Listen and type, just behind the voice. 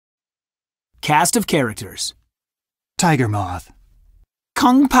cast of characters. Tiger Moth.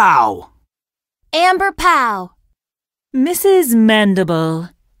 Kung Pow. 𝕂𝕠𝕒𝕠𝕜. Mrs. Mandible.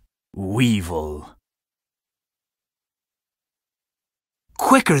 Weevil.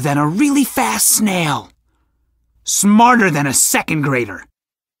 Quicker than a really fast snail. Smarter than a second grader.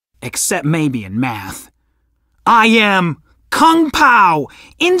 Except maybe in math. I am Kung Pow,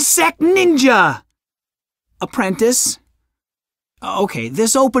 Insect Ninja. Apprentice. Okay,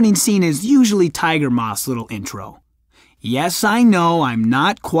 this opening scene is usually Tiger Moth's little intro. Yes, I know I'm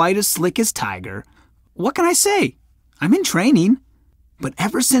not quite as slick as Tiger. What can I say? I'm in training. But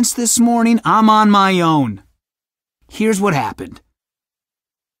ever since this morning, I'm on my own. Here's what happened.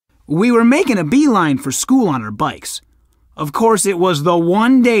 We were making a beeline for school on our bikes. Of course, it was the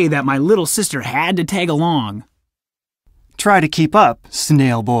one day that my little sister had to tag along. Try to keep up,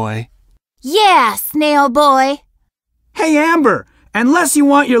 snail boy. Yeah, snail boy. Hey, Amber, unless you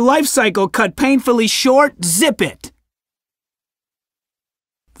want your life cycle cut painfully short, zip it.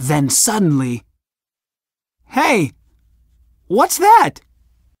 Then suddenly... Hey, what's that?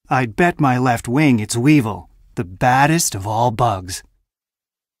 I'd bet my left wing it's Weevil, the baddest of all bugs.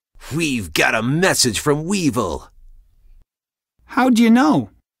 We've got a message from Weevil. How'd you know?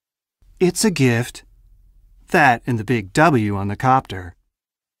 It's a gift. That and the big W on the copter.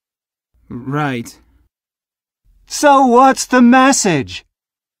 Right. So what's the message?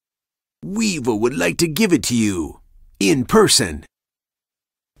 Weevil would like to give it to you. In person.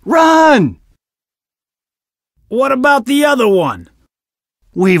 Run! What about the other one?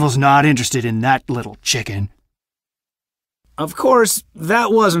 Weevil's not interested in that little chicken. Of course,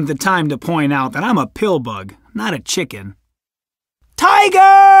 that wasn't the time to point out that I'm a pill bug, not a chicken.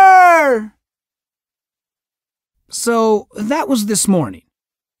 Tiger! So, that was this morning.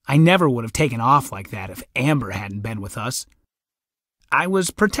 I never would have taken off like that if Amber hadn't been with us. I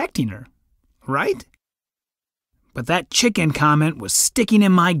was protecting her, right? But that chicken comment was sticking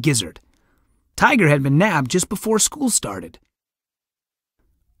in my gizzard. Tiger had been nabbed just before school started.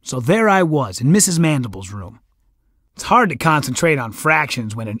 So there I was in Mrs. Mandible's room. It's hard to concentrate on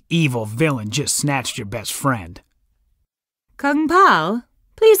fractions when an evil villain just snatched your best friend. Kung Pow,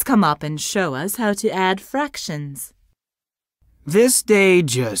 please come up and show us how to add fractions. This day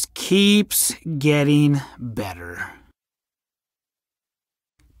just keeps getting better.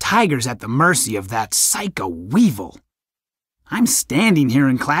 Tiger's at the mercy of that psycho Weevil. I'm standing here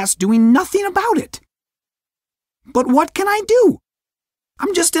in class doing nothing about it. But what can I do?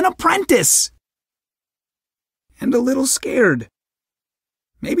 I'm just an apprentice. And a little scared.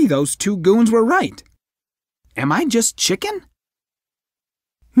 Maybe those two goons were right. Am I just chicken?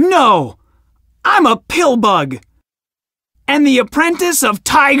 No! I'm a pill bug! And the apprentice of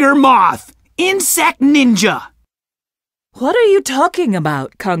Tiger Moth, Insect Ninja! What are you talking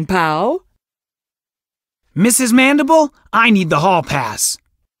about, Kung Pow? Mrs. Mandible, I need the hall pass.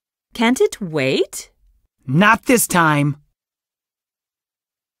 Can't it wait? Not this time.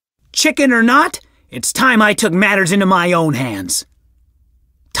 Chicken or not, it's time I took matters into my own hands.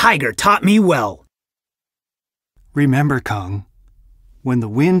 Tiger taught me well. Remember, Kung, when the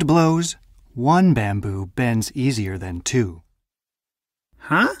wind blows, one bamboo bends easier than two.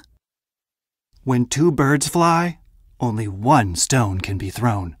 Huh? When two birds fly, only one stone can be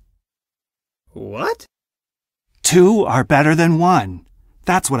thrown. What? Two are better than one.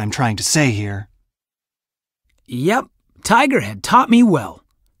 That's what I'm trying to say here. Yep, Tiger had taught me well.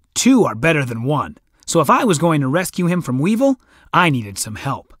 Two are better than one. So if I was going to rescue him from Weevil, I needed some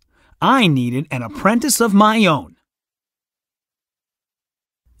help. I needed an apprentice of my own.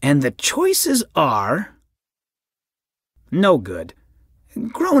 And the choices are... no good.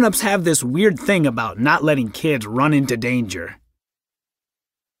 Grown-ups have this weird thing about not letting kids run into danger.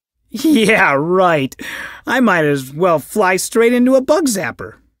 Yeah, right. I might as well fly straight into a bug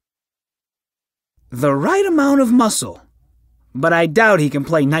zapper. The right amount of muscle, but I doubt he can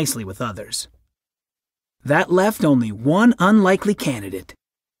play nicely with others. That left only one unlikely candidate.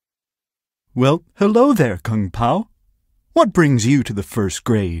 Well, hello there, Kung Pow. What brings you to the first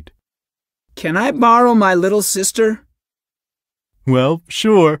grade? Can I borrow my little sister? Well,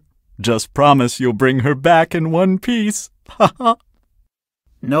 sure. Just promise you'll bring her back in one piece. Ha ha.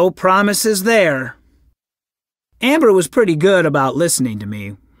 No promises there. Amber was pretty good about listening to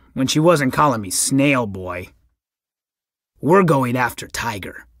me when she wasn't calling me Snail Boy. We're going after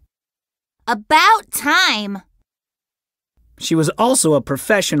Tiger. About time. She was also a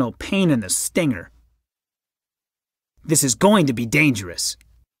professional pain in the stinger. This is going to be dangerous.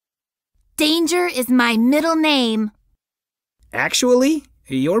 Danger is my middle name. Actually,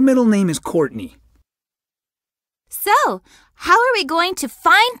 your middle name is Courtney. So, how are we going to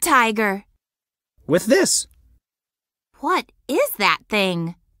find Tiger? With this. What is that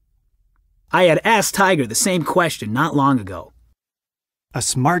thing? I had asked Tiger the same question not long ago. A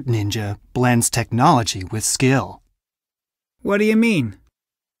smart ninja blends technology with skill. What do you mean?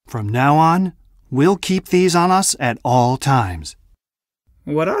 From now on, we'll keep these on us at all times.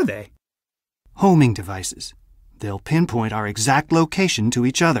 What are they? Homing devices. They'll pinpoint our exact location to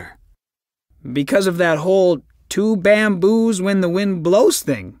each other. Because of that whole 2 bamboos when the wind blows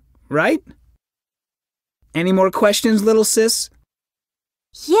thing, right? Any more questions, little sis?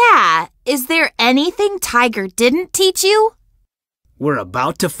 Yeah, is there anything Tiger didn't teach you? We're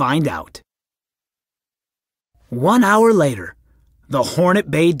about to find out. 1 hour later, the Hornet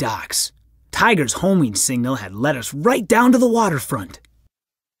Bay docks. Tiger's homing signal had led us right down to the waterfront.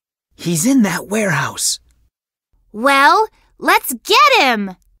 He's in that warehouse. Well, let's get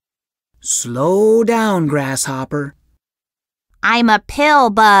him! Slow down, Grasshopper. I'm a pill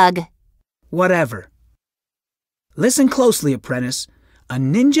bug. Whatever. Listen closely, apprentice. A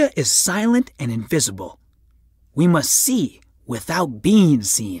ninja is silent and invisible. We must see without being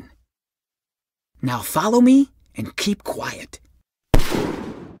seen. Now follow me and keep quiet.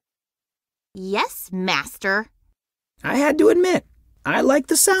 Yes, master. I had to admit, I like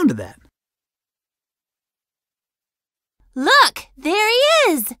the sound of that. Look, there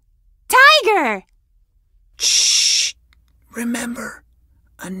he is! Tiger! Shh! Remember,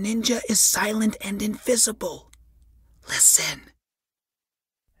 a ninja is silent and invisible. Listen.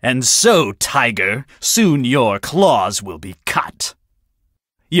 And so, Tiger, soon your claws will be cut.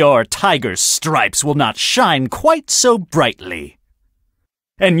 Your tiger stripes will not shine quite so brightly.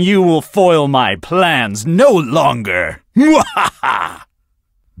 And you will foil my plans no longer. Mwahaha!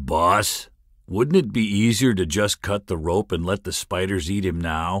 Boss, wouldn't it be easier to just cut the rope and let the spiders eat him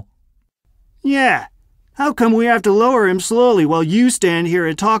now? Yeah. How come we have to lower him slowly while you stand here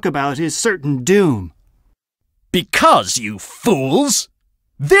and talk about his certain doom? Because, you fools!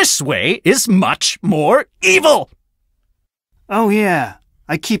 This way is much more evil! Oh yeah,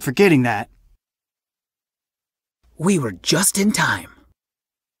 I keep forgetting that. We were just in time.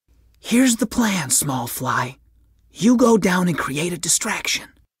 Here's the plan, small fly. You go down and create a distraction.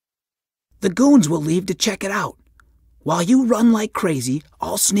 The goons will leave to check it out. While you run like crazy,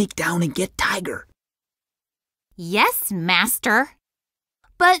 I'll sneak down and get Tiger. Yes, master.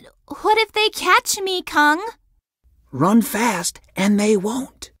 But what if they catch me, Kung? Run fast, and they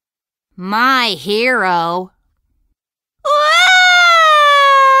won't. My hero.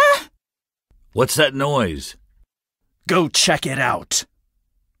 What's that noise? Go check it out.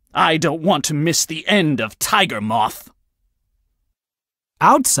 I don't want to miss the end of Tiger Moth.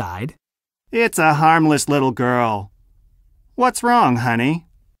 Outside, It's a harmless little girl. What's wrong, honey?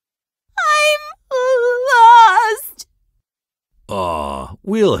 I'm lost. Aw,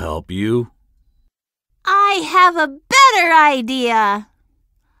 we'll help you. I have a better idea.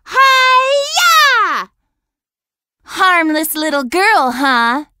 Hi-ya! Harmless little girl,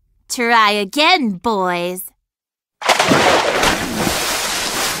 huh? Try again, boys.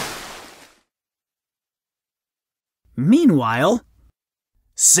 meanwhile,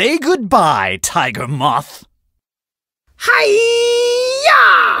 Say goodbye, Tiger Moth.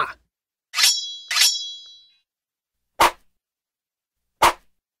 hi-ya!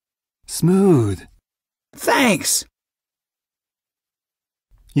 Smooth. Thanks.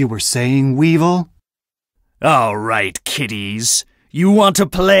 You were saying, Weevil? All right, kiddies. You want to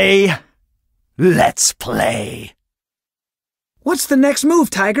play? Let's play. What's the next move,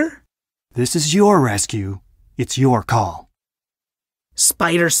 Tiger? This is your rescue. It's your call.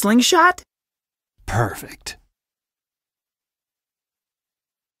 Spider slingshot? Perfect.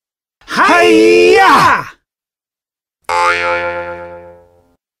 Hi-ya!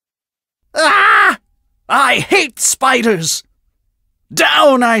 Ah! I hate spiders!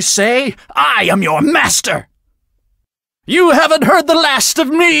 Down, I say! I am your master! You haven't heard the last of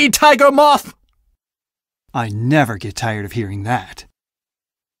me, Tiger Moth! I never get tired of hearing that.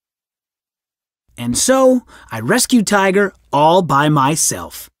 And so, I rescued Tiger all by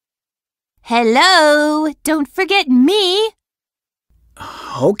myself. Hello, don't forget me.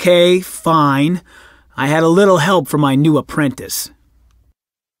 Okay, fine. I had a little help from my new apprentice.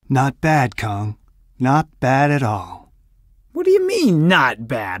 Not bad, Kung. Not bad at all. What do you mean, not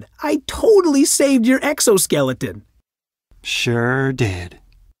bad? I totally saved your exoskeleton. Sure did.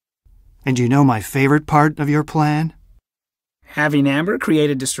 And you know my favorite part of your plan? Having Amber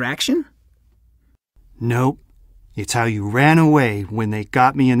create a distraction? Nope. It's how you ran away when they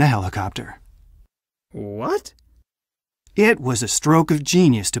got me in the helicopter. What? It was a stroke of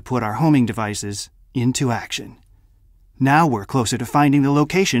genius to put our homing devices into action. Now we're closer to finding the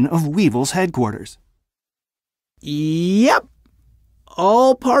location of Weevil's headquarters. Yep.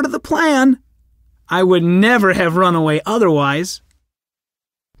 All part of the plan. I would never have run away otherwise.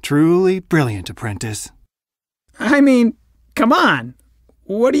 Truly brilliant, apprentice. I mean, come on.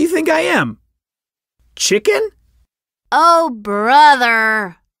 What do you think I am? Chicken? Oh,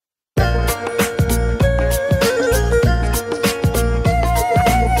 brother.